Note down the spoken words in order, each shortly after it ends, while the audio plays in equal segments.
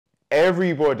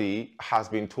Everybody has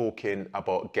been talking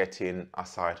about getting a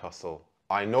side hustle.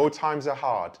 I know times are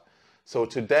hard. So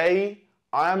today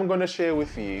I am going to share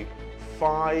with you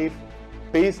 5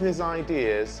 business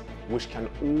ideas which can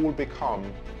all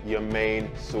become your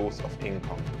main source of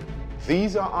income.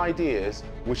 These are ideas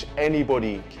which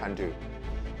anybody can do.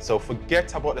 So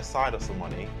forget about the side hustle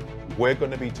money. We're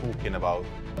going to be talking about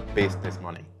business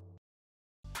money.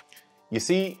 You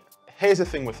see, here's the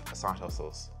thing with side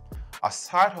hustles. A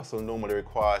side hustle normally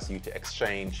requires you to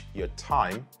exchange your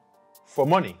time for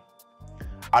money.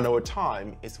 And our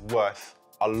time is worth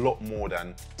a lot more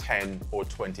than 10 or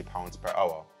 20 pounds per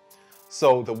hour.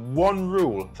 So the one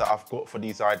rule that I've got for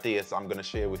these ideas I'm going to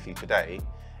share with you today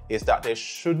is that there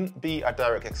shouldn't be a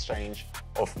direct exchange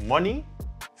of money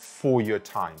for your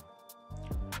time.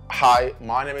 Hi,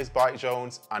 my name is Byte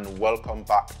Jones and welcome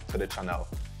back to the channel.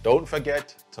 Don't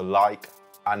forget to like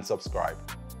and subscribe.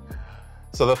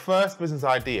 So the first business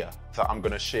idea that I'm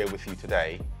going to share with you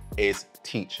today is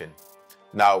teaching.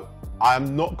 Now,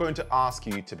 I'm not going to ask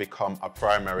you to become a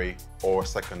primary or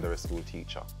secondary school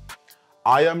teacher.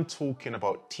 I am talking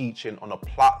about teaching on a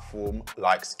platform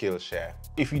like Skillshare.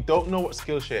 If you don't know what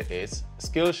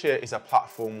Skillshare is a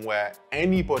platform where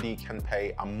anybody can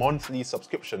pay a monthly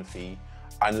subscription fee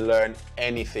and learn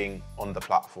anything on the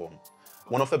platform.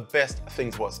 One of the best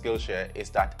things about Skillshare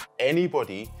is that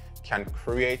anybody can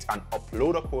create and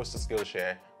upload a course to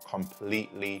Skillshare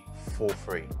completely for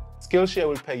free. Skillshare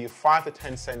will pay you 5 to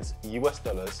 10 cents US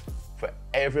dollars for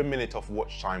every minute of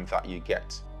watch time that you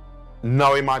get.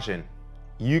 Now imagine,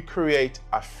 you create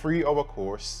a 3-hour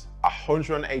course,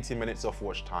 180 minutes of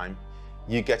watch time,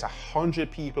 you get 100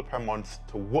 people per month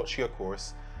to watch your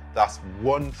course, that's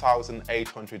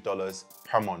 $1,800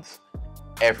 per month,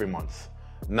 every month.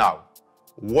 Now,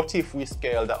 what if we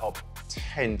scale that up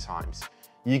 10 times?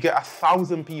 You get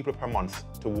 1,000 people per month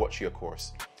to watch your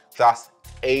course. That's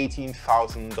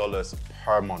 $18,000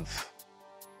 per month.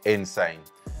 Insane.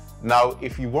 Now,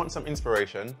 if you want some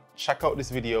inspiration, check out this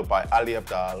video by Ali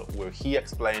Abdaal where he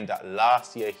explained that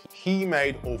last year he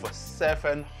made over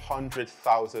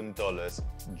 $700,000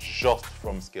 just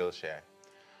from Skillshare.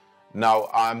 Now,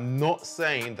 I'm not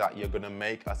saying that you're going to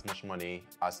make as much money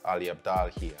as Ali Abdaal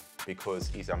here because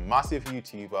he's a massive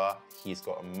YouTuber, he's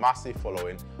got a massive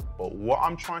following, but what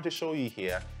I'm trying to show you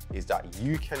here is that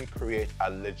you can create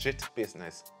a legit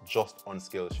business just on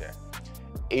Skillshare.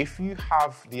 If you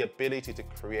have the ability to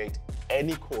create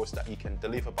any course that you can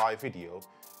deliver by video,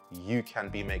 you can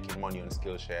be making money on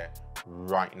Skillshare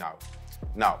right now.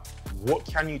 Now, what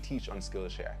can you teach on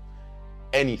Skillshare?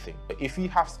 Anything. If you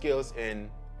have skills in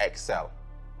Excel,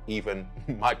 even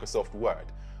Microsoft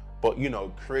Word, but you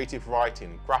know, creative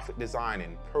writing, graphic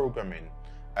designing, programming,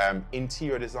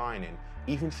 interior designing,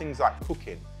 even things like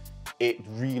cooking, it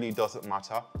really doesn't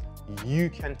matter. You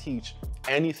can teach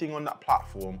anything on that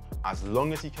platform as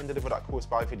long as you can deliver that course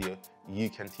by video, you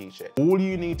can teach it. All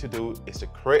you need to do is to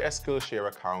create a Skillshare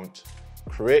account,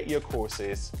 create your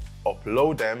courses,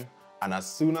 upload them, and as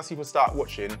soon as people start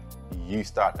watching, you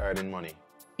start earning money.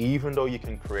 Even though you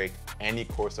can create any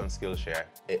course on Skillshare,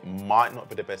 it might not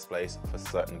be the best place for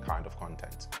certain kind of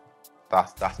content.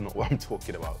 That's not what I'm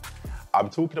talking about. I'm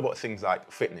talking about things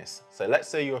like fitness. So let's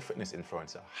say you're a fitness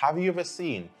influencer. Have you ever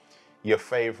seen your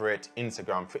favorite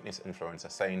Instagram fitness influencer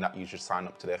saying that you should sign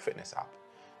up to their fitness app?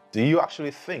 Do you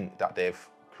actually think that they've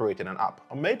created an app?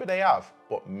 Or maybe they have,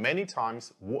 but many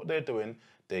times what they're doing,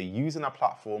 they're using a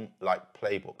platform like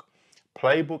Playbook.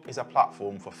 Playbook is a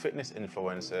platform for fitness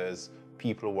influencers,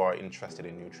 people who are interested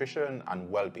in nutrition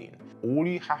and well-being. All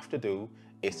you have to do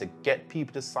is to get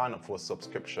people to sign up for a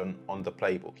subscription on the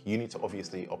Playbook. You need to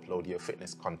obviously upload your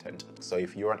fitness content. So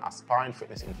if you're an aspiring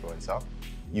fitness influencer,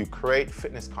 you create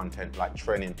fitness content like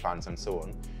training plans and so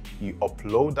on, you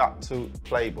upload that to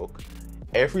Playbook.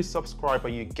 Every subscriber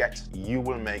you get, you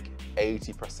will make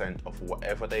 80% of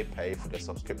whatever they pay for their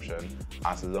subscription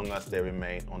as long as they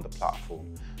remain on the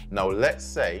platform. Now, let's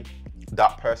say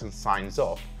that person signs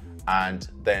up and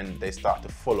then they start to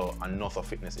follow another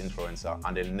fitness influencer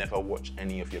and they never watch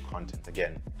any of your content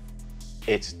again.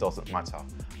 It doesn't matter.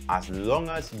 As long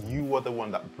as you are the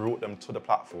one that brought them to the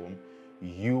platform,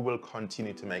 you will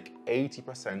continue to make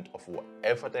 80% of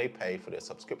whatever they pay for their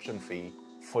subscription fee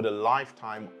for the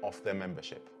lifetime of their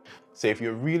membership. So if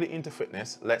you're really into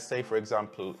fitness, let's say for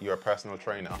example, you're a personal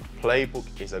trainer, Playbook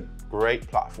is a great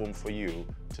platform for you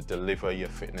to deliver your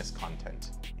fitness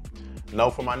content. Now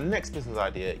for my next business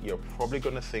idea, you're probably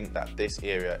going to think that this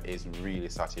area is really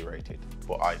saturated,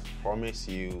 but I promise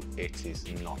you it is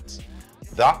not.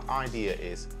 That idea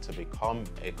is to become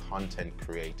a content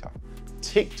creator.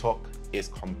 TikTok is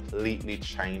completely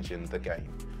changing the game.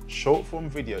 short form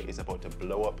video is about to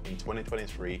blow up in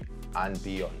 2023 and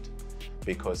beyond,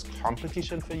 because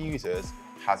competition for users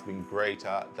has been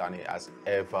greater than it has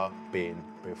ever been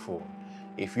before.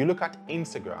 If you look at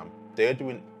Instagram, they're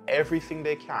doing everything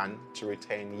they can to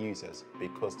retain users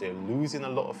because they're losing a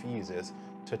lot of users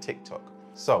to TikTok.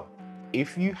 So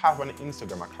if you have an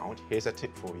Instagram account, here's a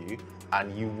tip for you,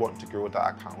 and you want to grow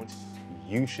that account,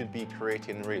 you should be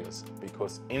creating Reels,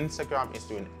 because Instagram is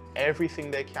doing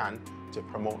everything they can to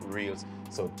promote Reels.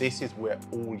 So this is where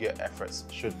all your efforts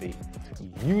should be.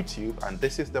 YouTube, and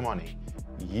this is the money,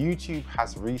 YouTube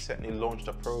has recently launched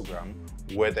a program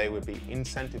where they will be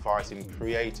incentivizing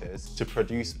creators to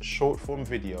produce short form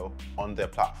video on their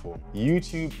platform.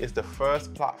 YouTube is the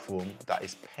first platform that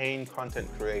is paying content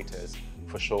creators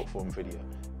for short form video.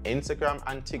 Instagram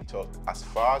and TikTok, as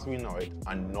far as we know it,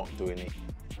 are not doing it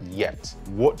yet.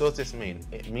 What does this mean?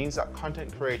 It means that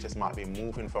content creators might be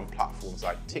moving from platforms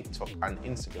like TikTok and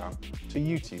Instagram to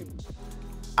YouTube.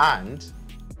 And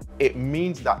it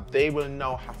means that they will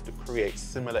now have to create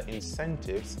similar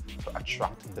incentives to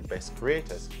attract the best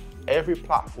creators. Every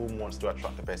platform wants to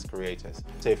attract the best creators.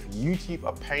 So if YouTube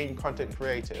are paying content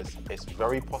creators, it's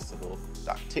very possible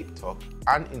that TikTok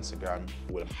and Instagram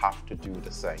will have to do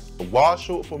the same. While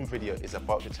short form video is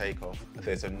about to take off,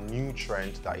 there's a new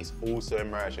trend that is also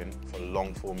emerging for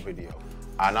long form video.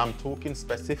 And I'm talking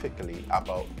specifically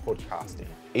about podcasting.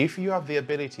 If you have the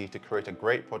ability to create a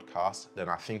great podcast, then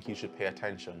I think you should pay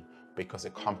attention, because the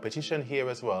competition here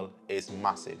as well is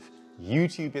massive.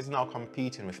 YouTube is now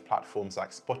competing with platforms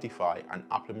like Spotify and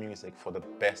Apple Music for the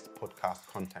best podcast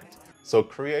content. So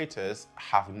creators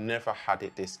have never had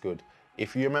it this good.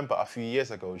 If you remember, a few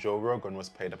years ago, Joe Rogan was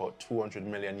paid about $200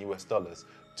 million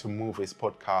to move his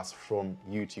podcast from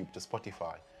YouTube to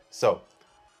Spotify. So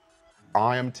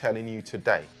I am telling you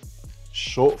today,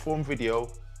 short form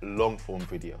video, long form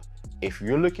video. If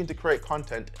you're looking to create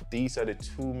content, these are the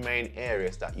two main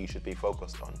areas that you should be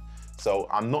focused on. So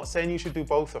I'm not saying you should do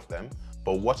both of them,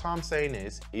 but what I'm saying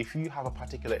is, if you have a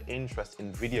particular interest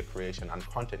in video creation and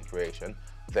content creation,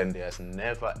 then there's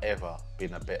never ever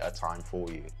been a better time for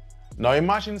you. Now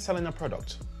imagine selling a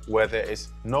product where there is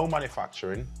no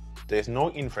manufacturing, there's no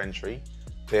inventory,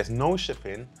 there's no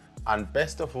shipping, and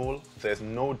best of all, there's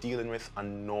no dealing with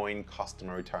annoying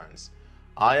customer returns.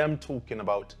 I am talking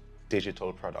about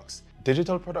digital products.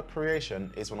 Digital product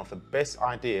creation is one of the best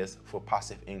ideas for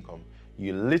passive income.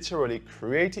 You literally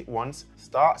create it once,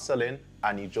 start selling,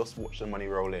 and you just watch the money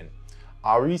roll in.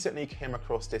 I recently came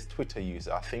across this Twitter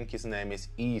user, I think his name is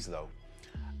Easlow,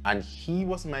 and he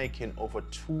was making over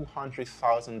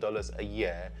 $200,000 a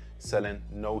year selling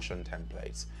Notion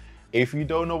templates. If you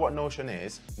don't know what Notion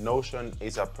is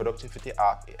a productivity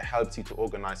app. It helps you to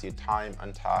organize your time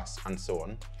and tasks and so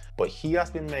on. But he has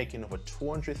been making over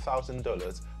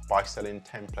 $200,000 by selling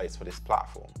templates for this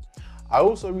platform. I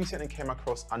also recently came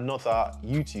across another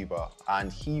YouTuber, and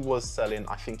he was selling,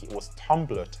 I think it was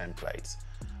Tumblr templates.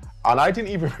 And I didn't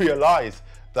even realize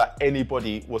that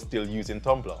anybody was still using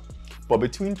Tumblr. But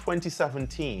between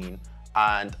 2017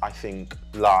 and I think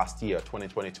last year,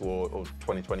 2022 or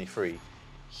 2023,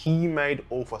 he made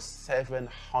over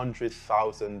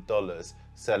 $700,000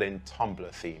 selling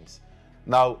Tumblr themes.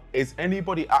 Now, is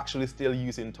anybody actually still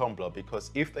using Tumblr?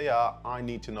 Because if they are, I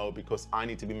need to know, because I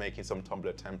need to be making some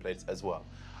Tumblr templates as well.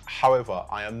 However,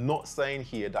 I am not saying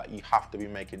here that you have to be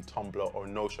making Tumblr or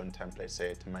Notion templates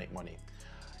here to make money.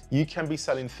 You can be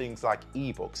selling things like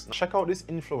ebooks. Check out this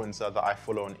influencer that I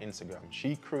follow on Instagram.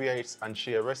 She creates and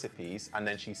shares recipes, and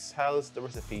then she sells the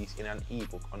recipes in an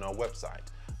ebook on her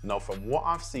website. Now, from what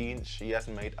I've seen, she has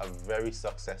made a very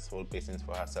successful business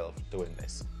for herself doing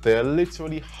this. There are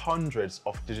literally hundreds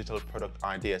of digital product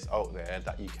ideas out there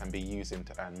that you can be using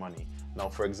to earn money. Now,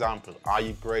 for example, are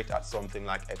you great at something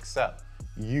like Excel?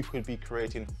 You could be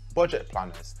creating budget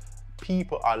planners.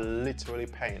 People are literally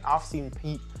paying. I've seen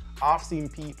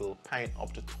people paying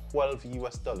up to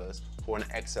 $12 for an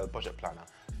Excel budget planner.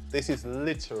 This is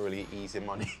literally easy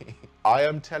money. I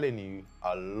am telling you,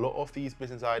 a lot of these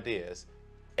business ideas,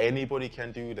 anybody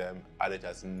can do them, and it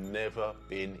has never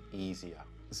been easier.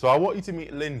 So I want you to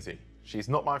meet Lindsay. She's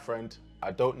not my friend.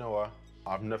 I don't know her.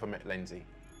 I've never met Lindsay.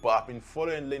 But I've been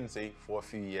following Lindsay for a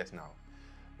few years now.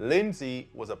 Lindsay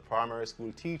was a primary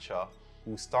school teacher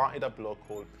who started a blog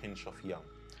called Pinch of Young.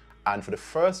 And for the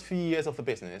first few years of the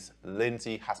business,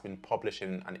 Lindsay has been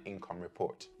publishing an income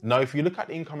report. Now, if you look at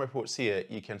the income reports here,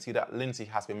 you can see that Lindsay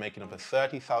has been making over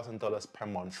 $30,000 per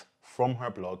month from her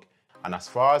blog. And as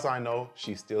far as I know,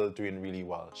 she's still doing really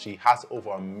well. She has over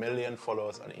 1 million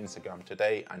followers on Instagram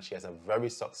today, and she has a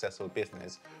very successful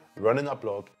business running a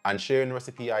blog and sharing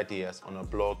recipe ideas on her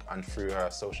blog and through her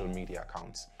social media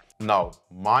accounts. Now,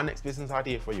 my next business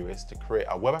idea for you is to create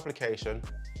a web application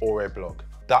or a blog.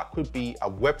 That could be a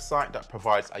website that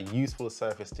provides a useful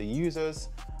service to users,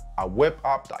 a web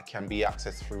app that can be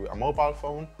accessed through a mobile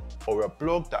phone, or a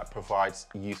blog that provides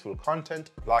useful content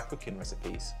like cooking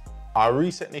recipes. I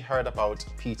recently heard about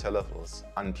Peter Levels,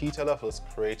 and Peter Levels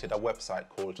created a website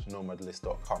called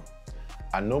nomadlist.com.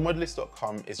 And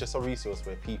nomadlist.com is just a resource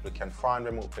where people can find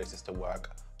remote places to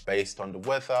work based on the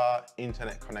weather,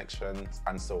 internet connections,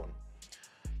 and so on.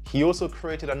 He also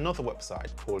created another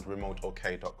website called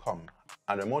remoteok.com.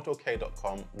 And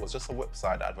remoteok.com was just a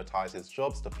website that advertises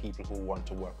jobs to people who want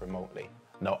to work remotely.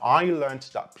 Now, I learned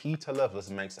that Peter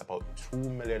Levels makes about $2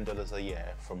 million a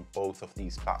year from both of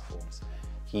these platforms.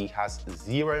 He has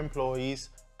 0 employees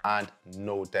and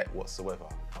no debt whatsoever.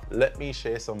 Let me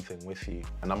share something with you,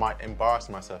 and I might embarrass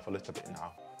myself a little bit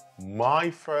now. My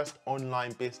first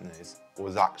online business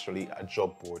was actually a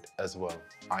job board as well.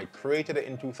 I created it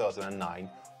in 2009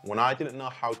 when I didn't know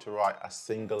how to write a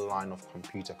single line of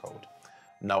computer code.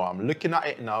 Now I'm looking at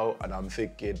it now and I'm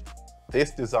thinking,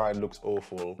 this design looks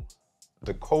awful.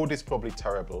 The code is probably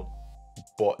terrible,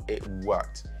 but it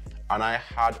worked. And I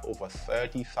had over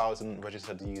 30,000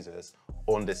 registered users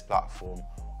on this platform,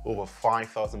 over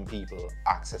 5,000 people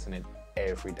accessing it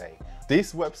every day.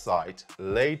 This website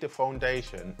laid the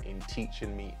foundation in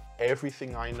teaching me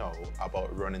everything I know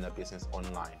about running a business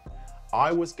online.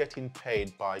 I was getting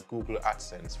paid by Google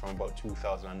AdSense from about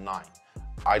 2009.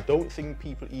 I don't think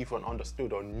people even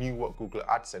understood or knew what Google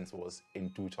AdSense was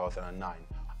in 2009.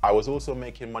 I was also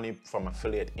making money from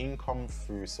affiliate income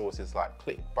through sources like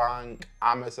ClickBank,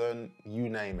 Amazon, you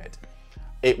name it.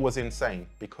 It was insane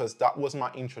because that was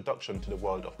my introduction to the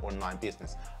world of online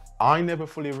business. I never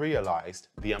fully realized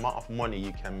the amount of money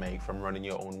you can make from running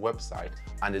your own website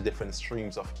and the different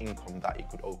streams of income that it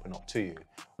could open up to you.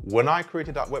 When I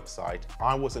created that website,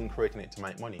 I wasn't creating it to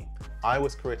make money. I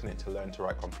was creating it to learn to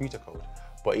write computer code.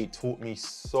 But it taught me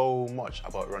so much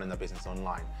about running a business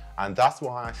online. And that's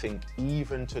why I think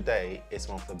even today, it's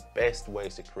one of the best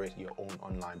ways to create your own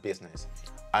online business.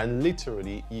 And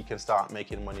literally, you can start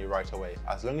making money right away,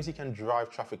 as long as you can drive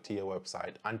traffic to your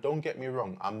website. And don't get me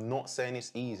wrong, I'm not saying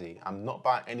it's easy. I'm not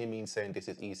by any means saying this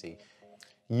is easy.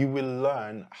 You will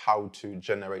learn how to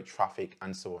generate traffic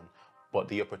and so on. But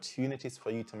the opportunities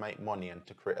for you to make money and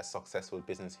to create a successful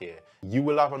business here, you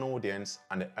will have an audience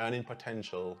and the earning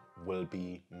potential will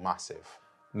be massive.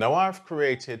 Now, I've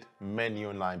created many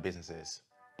online businesses,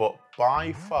 but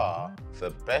by far the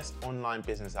best online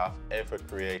business I've ever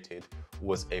created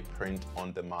was a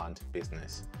print-on-demand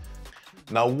business.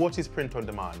 Now, what is print on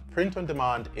demand? Print on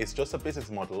demand is just a business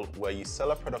model where you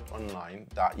sell a product online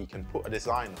that you can put a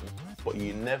design on, but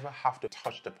you never have to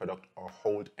touch the product or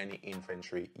hold any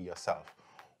inventory yourself.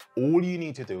 All you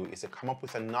need to do is to come up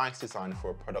with a nice design for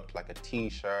a product like a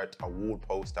t-shirt, a wall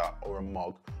poster, or a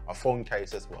mug, a phone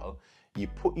case as well. You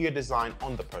put your design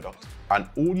on the product, and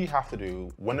all you have to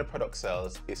do when the product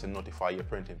sells is to notify your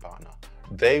printing partner.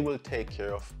 They will take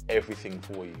care of everything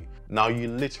for you. Now, you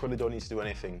literally don't need to do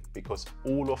anything because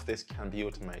all of this can be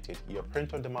automated. Your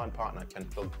print-on-demand partner can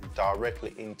plug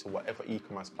directly into whatever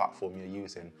e-commerce platform you're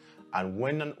using. And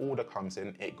when an order comes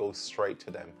in, it goes straight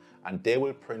to them and they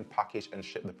will print, package and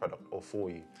ship the product all for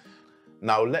you.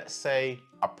 Now, let's say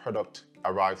a product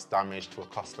arrives damaged to a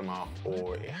customer,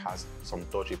 or it has some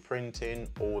dodgy printing,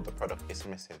 or the product is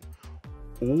missing.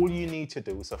 All you need to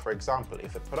do, so for example,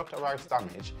 if the product arrives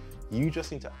damaged, you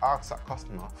just need to ask that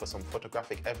customer for some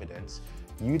photographic evidence.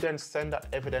 You then send that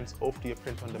evidence off to your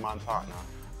print-on-demand partner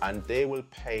and they will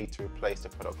pay to replace the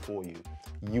product for you.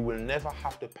 You will never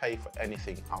have to pay for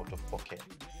anything out of pocket.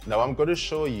 Now, I'm going to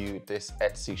show you this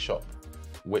Etsy shop,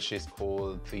 which is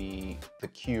called the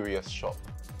Curious Shop.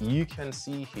 You can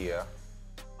see here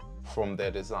from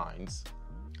their designs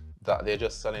that they're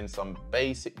just selling some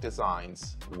basic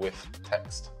designs with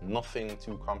text, nothing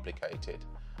too complicated.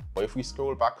 But if we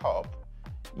scroll back up,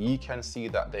 you can see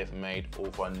that they've made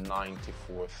over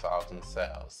 94,000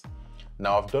 sales.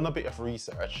 Now, I've done a bit of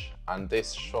research and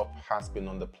this shop has been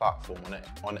on the platform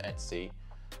on Etsy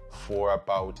for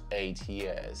about 8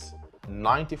 years.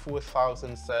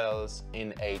 94,000 sales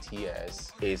in 8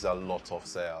 years is a lot of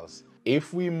sales.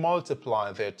 If we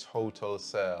multiply their total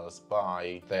sales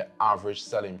by their average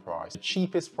selling price, the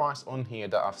cheapest price on here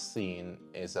that I've seen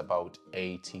is about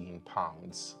 £18.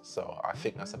 So I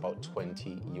think that's about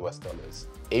 $20 US.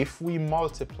 If we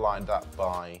multiply that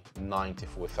by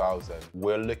 94,000,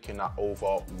 we're looking at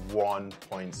over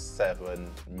 $1.7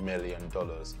 million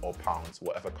or pounds,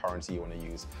 whatever currency you want to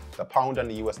use. The pound and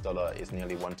the US dollar is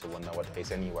nearly 1-to-1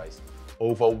 nowadays anyways.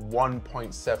 Over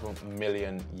 $1.7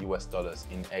 million US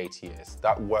in 8 years. years.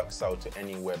 That works out to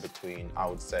anywhere between, I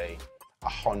would say,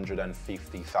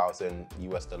 150,000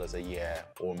 US dollars a year,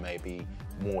 or maybe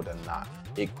more than that.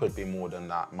 It could be more than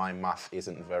that. My math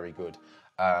isn't very good.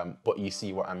 But you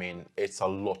see what I mean? It's a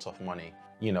lot of money.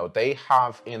 You know, they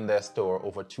have in their store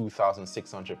over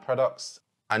 2,600 products.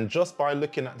 And just by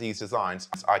looking at these designs,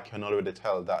 I can already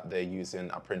tell that they're using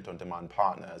a print-on-demand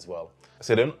partner as well.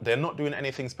 So they're not doing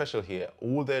anything special here.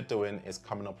 All they're doing is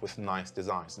coming up with nice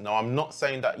designs. Now, I'm not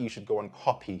saying that you should go and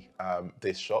copy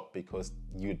this shop, because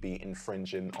you'd be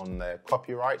infringing on their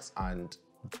copyrights, and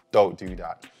don't do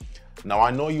that. Now,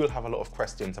 I know you'll have a lot of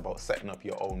questions about setting up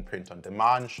your own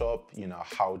print-on-demand shop. You know,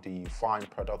 how do you find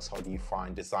products? How do you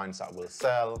find designs that will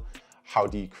sell? How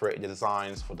do you create the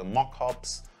designs for the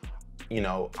mock-ups? You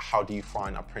know, how do you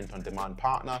find a print-on-demand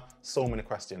partner? So many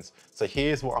questions. So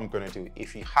here's what I'm gonna do.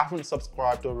 If you haven't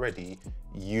subscribed already,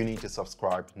 you need to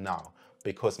subscribe now,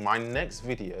 because my next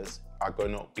videos are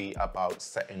gonna be about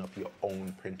setting up your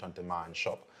own print-on-demand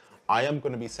shop. I am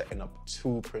gonna be setting up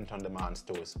 2 print-on-demand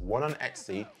stores, one on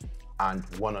Etsy and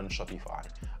one on Shopify.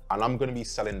 And I'm gonna be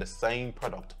selling the same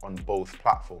product on both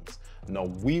platforms. Now,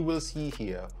 we will see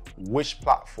here which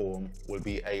platform will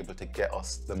be able to get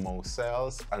us the most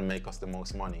sales and make us the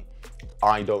most money.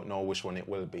 I don't know which one it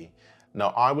will be. Now,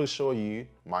 I will show you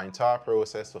my entire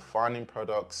process for finding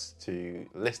products to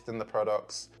listing the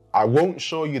products. I won't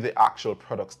show you the actual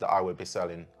products that I will be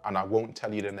selling, and I won't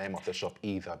tell you the name of the shop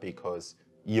either, because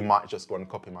you might just go and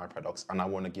copy my products, and I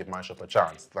want to give my shop a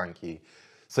chance. Thank you.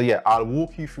 So yeah, I'll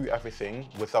walk you through everything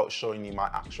without showing you my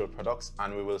actual products,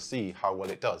 and we will see how well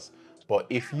it does. But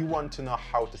if you want to know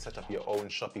how to set up your own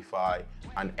Shopify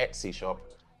and Etsy shop,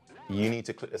 you need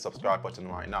to click the subscribe button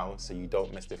right now so you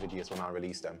don't miss the videos when I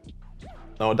release them.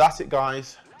 Now, that's it,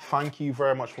 guys. Thank you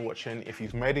very much for watching. If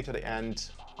you've made it to the end,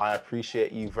 I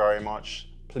appreciate you very much.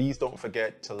 Please don't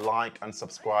forget to like and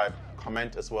subscribe,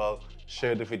 comment as well,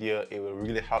 share the video. It will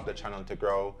really help the channel to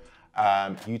grow.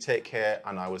 You take care,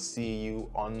 and I will see you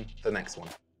on the next one.